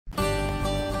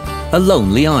a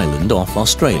lonely island off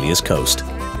Australia's coast.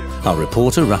 Our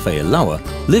reporter Raphael Lauer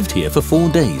lived here for 4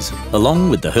 days, along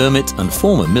with the hermit and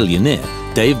former millionaire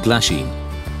Dave Glasheen.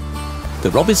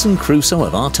 The Robinson Crusoe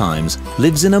of our times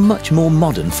lives in a much more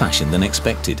modern fashion than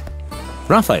expected.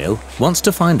 Raphael wants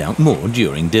to find out more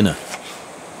during dinner.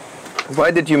 Why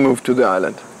did you move to the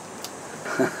island?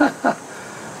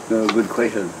 No, good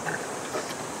question.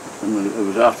 It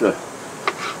was after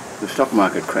the stock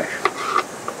market crash,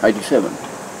 87.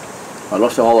 I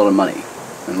lost a whole lot of money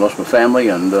and lost my family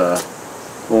and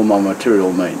all my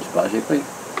material means, basically.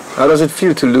 How does it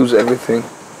feel to lose everything?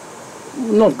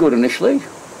 Not good initially,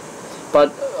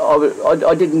 but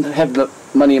I didn't have the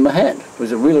money in my hand. It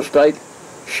was a real estate,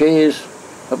 shares.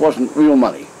 It wasn't real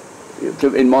money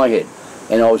in my head.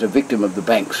 And I was a victim of the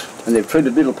banks. And they've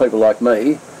treated little people like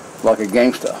me like a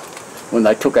gangster. When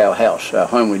they took our house, our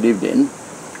home we lived in,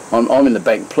 I'm in the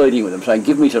bank pleading with them, saying,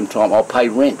 give me some time, I'll pay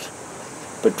rent.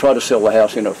 But try to sell the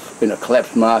house in a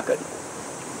collapsed market.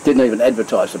 Didn't even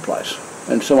advertise the place.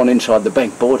 And someone inside the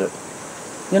bank bought it.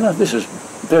 You know, this is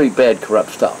very bad, corrupt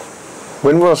stuff.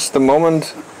 When was the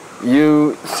moment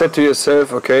you said to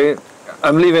yourself, okay,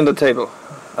 I'm leaving the table,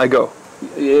 I go?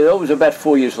 Yeah, that was about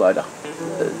 4 years later.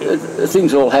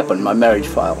 Things all happened. My marriage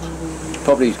failed.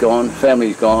 Property's gone,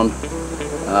 family's gone.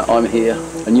 I'm here,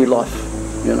 a new life,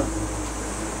 you know.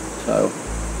 So,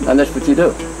 and that's what you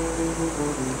do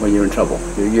when you're in trouble.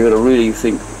 You've got to really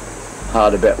think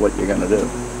hard about what you're going to do.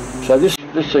 So this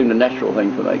seemed a natural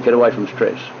thing for me, get away from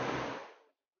stress.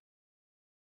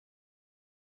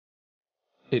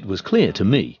 It was clear to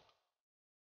me.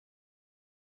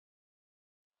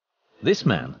 This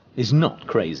man is not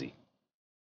crazy.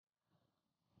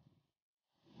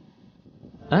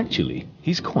 Actually,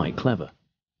 he's quite clever.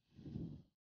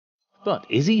 But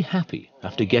is he happy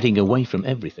after getting away from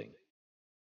everything?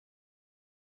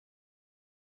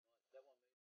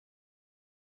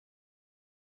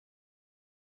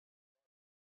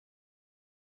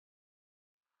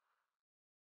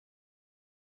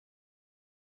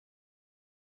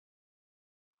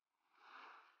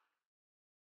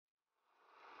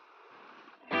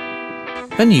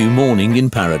 A new morning in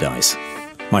paradise.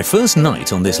 My first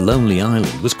night on this lonely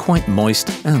island was quite moist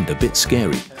and a bit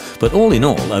scary, but all in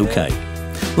all okay.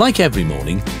 Like every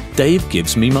morning, Dave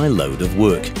gives me my load of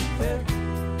work.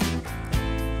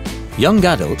 Young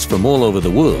adults from all over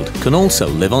the world can also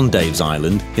live on Dave's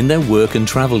island in their work and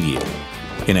travel year.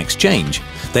 In exchange,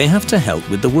 they have to help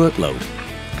with the workload.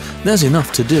 There's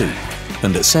enough to do,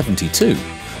 and at 72,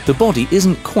 the body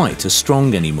isn't quite as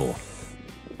strong anymore.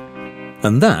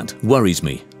 And that worries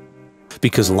me.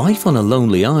 Because life on a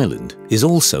lonely island is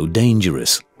also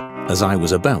dangerous, as I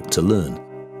was about to learn.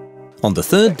 On the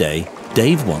 3rd day,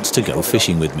 Dave wants to go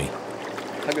fishing with me.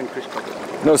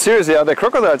 No, seriously, are there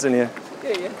crocodiles in here?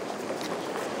 Yeah.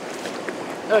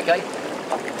 Okay.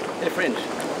 They're friends.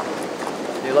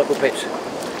 They're local pets.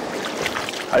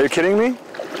 Are you kidding me?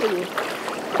 Yeah.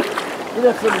 You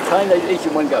don't really train, they each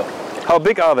in one go. How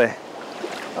big are they?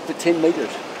 Up to 10 metres.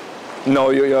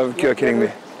 No, you're kidding me.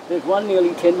 There's one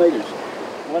nearly 10 metres.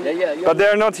 But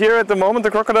they're not here at the moment, the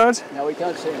crocodiles? No, we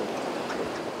can't see them.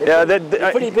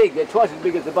 They're pretty big. They're twice as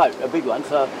big as the boat, a big one,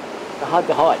 so they're hard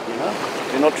to hide, you know?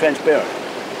 They're not transparent.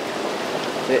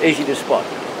 They're easy to spot.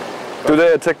 Do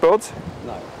they attack boats?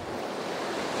 No.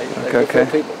 Okay.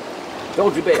 People.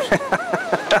 Dogs are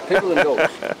best. People and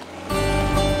dogs.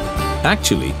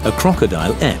 Actually, a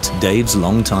crocodile ate Dave's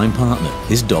longtime partner,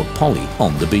 his dog Polly,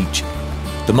 on the beach.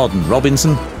 The modern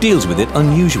Robinson deals with it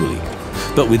unusually.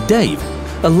 But with Dave,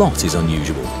 a lot is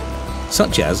unusual,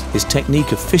 such as his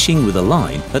technique of fishing with a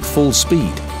line at full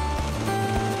speed.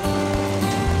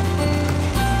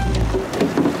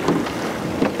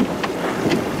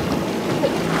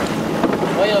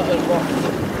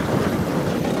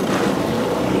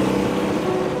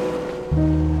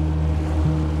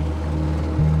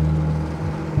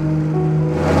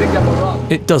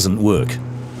 It doesn't work.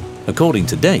 According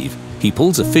to Dave, he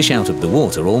pulls a fish out of the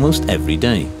water almost every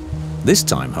day. This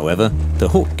time, however, the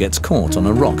hook gets caught on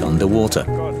a rock underwater,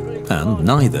 and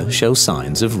neither show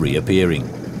signs of reappearing.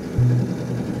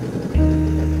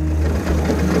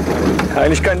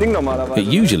 It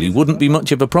usually wouldn't be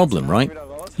much of a problem, right?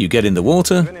 You get in the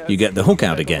water, you get the hook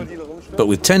out again. But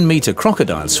with 10-metre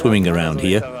crocodiles swimming around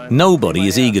here, nobody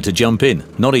is eager to jump in,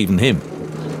 not even him.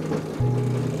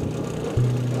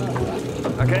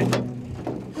 Okay.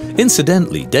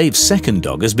 Incidentally, Dave's second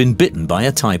dog has been bitten by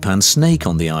a taipan snake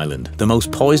on the island, the most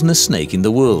poisonous snake in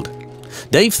the world.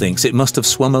 Dave thinks it must have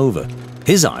swum over.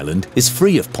 His island is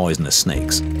free of poisonous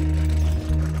snakes.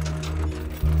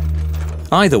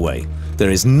 Either way, there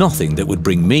is nothing that would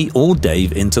bring me or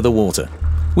Dave into the water.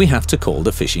 we have to call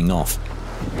the fishing off.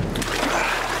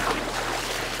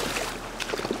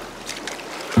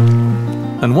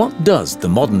 And what does the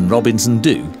modern Robinson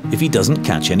do if he doesn't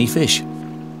catch any fish?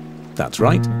 That's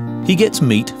right, he gets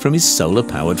meat from his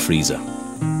solar-powered freezer.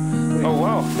 Oh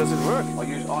wow, does it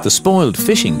work? The spoiled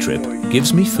fishing trip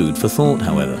gives me food for thought,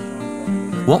 however.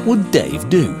 What would Dave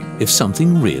do if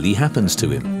something really happens to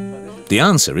him? The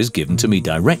answer is given to me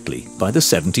directly by the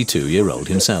 72-year-old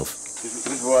himself. This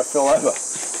is where I fell over,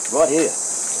 right here.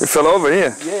 You fell over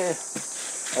here? Yeah.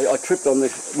 I tripped on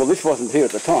this. Well, this wasn't here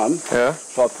at the time. Yeah.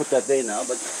 So I put that there now,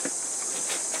 but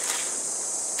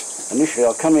initially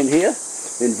I come in here,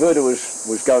 the inverter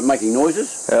was going making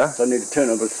noises. Yeah. So I needed to turn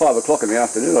it. It was 5 o'clock in the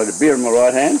afternoon. I had a beer in my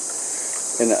right hand,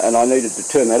 and I needed to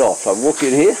turn that off. So I walked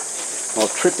in here, and I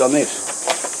tripped on this,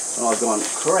 and I've gone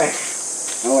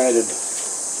crash, and I landed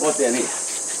right down here,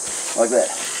 like that,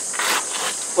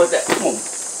 boom,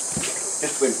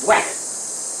 just went whack,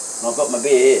 and I've got my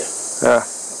beer here. Yeah.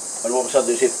 And all of a sudden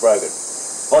this hip's broken.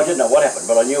 I didn't know what happened,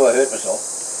 but I knew I hurt myself.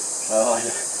 So I had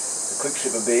a quick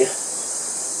sip of beer,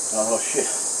 and I thought, shit,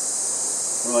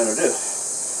 what am I going to do?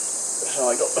 So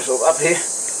I got myself up here,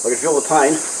 I could feel the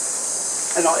pain,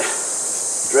 and I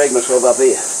dragged myself up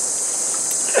here.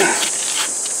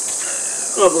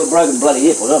 And I've got a broken bloody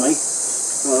hip or something.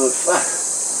 And I thought, fuck.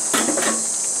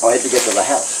 I had to get to the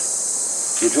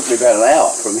house. It took me about an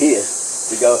hour from here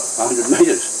to go 100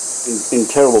 metres in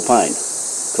terrible pain.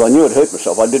 Because I knew I'd hurt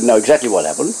myself. I didn't know exactly what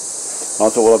happened. And I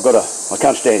thought, well, I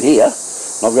can't stand here.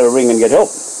 I've got to ring and get help.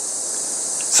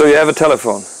 So you have a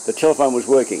telephone? The telephone was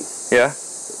working. Yeah.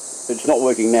 It's not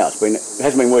working now. It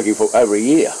hasn't been working for over a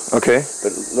year. Okay.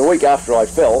 But the week after I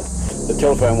fell, the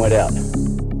telephone went out.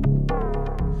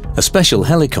 A special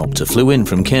helicopter flew in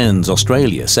from Cairns,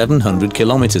 Australia, 700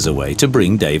 kilometres away to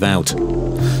bring Dave out.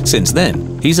 Since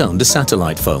then, he's owned a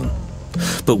satellite phone.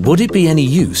 But would it be any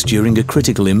use during a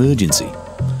critical emergency?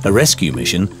 A rescue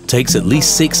mission takes at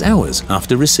least 6 hours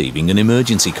after receiving an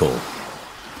emergency call.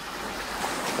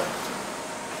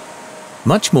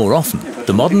 Much more often,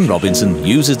 the modern Robinson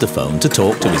uses the phone to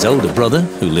talk to his older brother,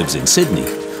 who lives in Sydney,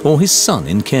 or his son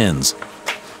in Cairns.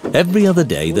 Every other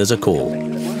day there's a call.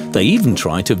 They even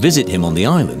try to visit him on the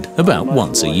island about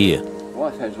once a year.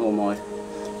 Wife has all my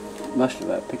most of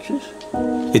our pictures.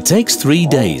 It takes 3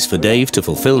 days for Dave to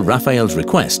fulfill Raphael's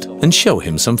request and show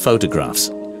him some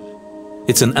photographs.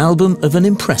 It's an album of an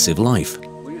impressive life,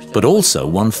 but also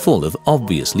one full of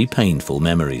obviously painful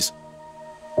memories.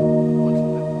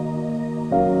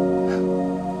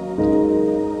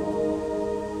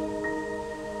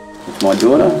 It's my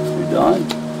daughter who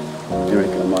died,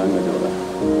 Erica, my younger daughter.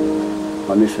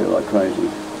 I miss her like crazy.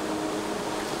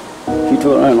 She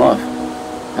took her own life,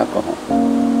 alcohol,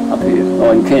 up here.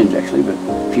 Oh, in Cairns actually, but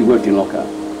she worked in lockup.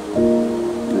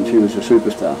 And she was a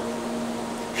superstar.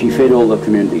 She fed all the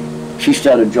community. She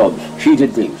started jobs. She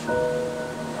did things.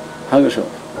 Hung herself.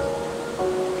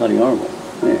 Bloody horrible,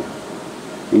 yeah.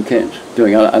 In Cairns,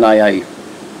 doing an AA,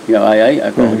 you know, AA,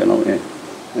 alcoholic and all, yeah.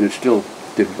 And it's still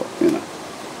difficult, you know.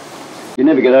 You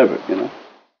never get over it, you know.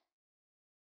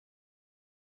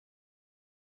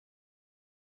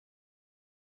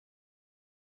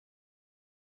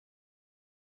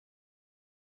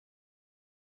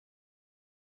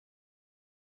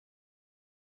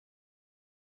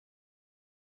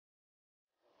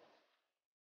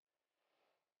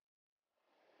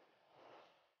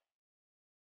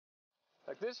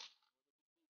 Like this?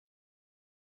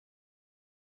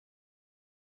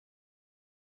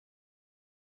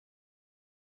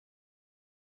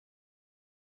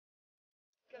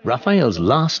 Raphael's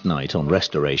last night on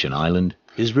Restoration Island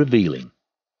is revealing.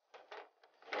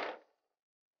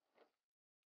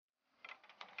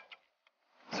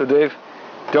 So Dave,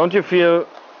 don't you feel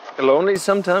lonely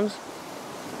sometimes?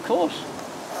 Of course.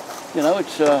 You know,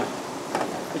 it's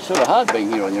sort of hard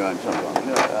being here on your own sometimes.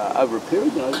 You know, over a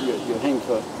period, you know, you're hanging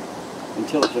for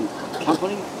intelligent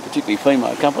company, particularly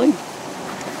female company.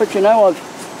 But you know,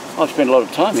 I've spent a lot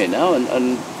of time here now,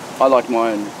 and I like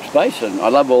my own space, and I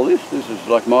love all this. This is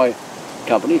like my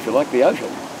company, if you like, the ocean.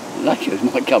 Nature is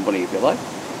my company, if you like.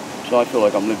 So I feel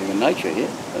like I'm living in nature here,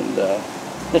 and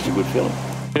that's a good feeling.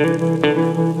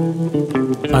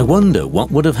 I wonder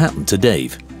what would have happened to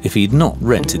Dave if he'd not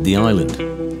rented the island.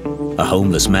 A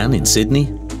homeless man in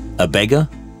Sydney? A beggar?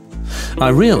 I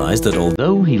realised that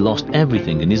although he lost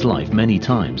everything in his life many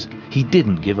times, he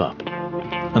didn't give up.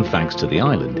 And thanks to the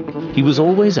island, he was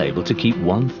always able to keep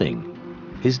one thing: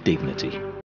 his dignity.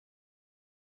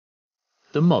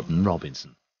 The modern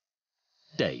Robinson.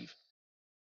 Dave.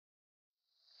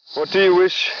 What do you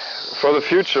wish for the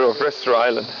future of Restaurant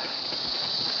Island?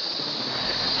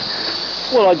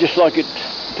 Well, I'd just like it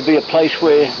to be a place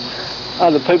where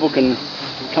other people can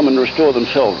come and restore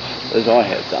themselves, as I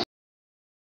have done.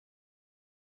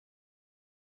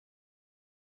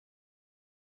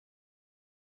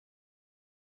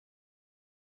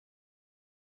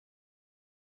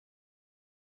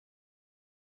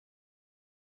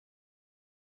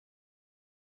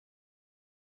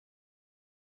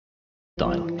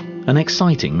 An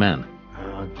exciting man,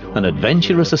 an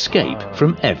adventurous escape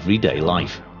from everyday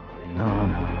life.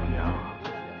 No.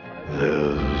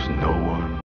 There's no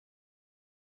one.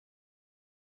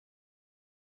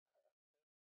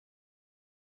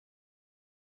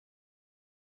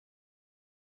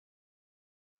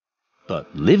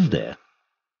 But live there?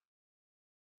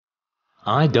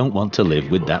 I don't want to live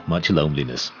with that much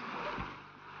loneliness.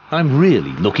 I'm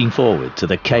really looking forward to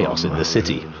the chaos in the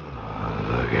city.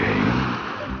 The game.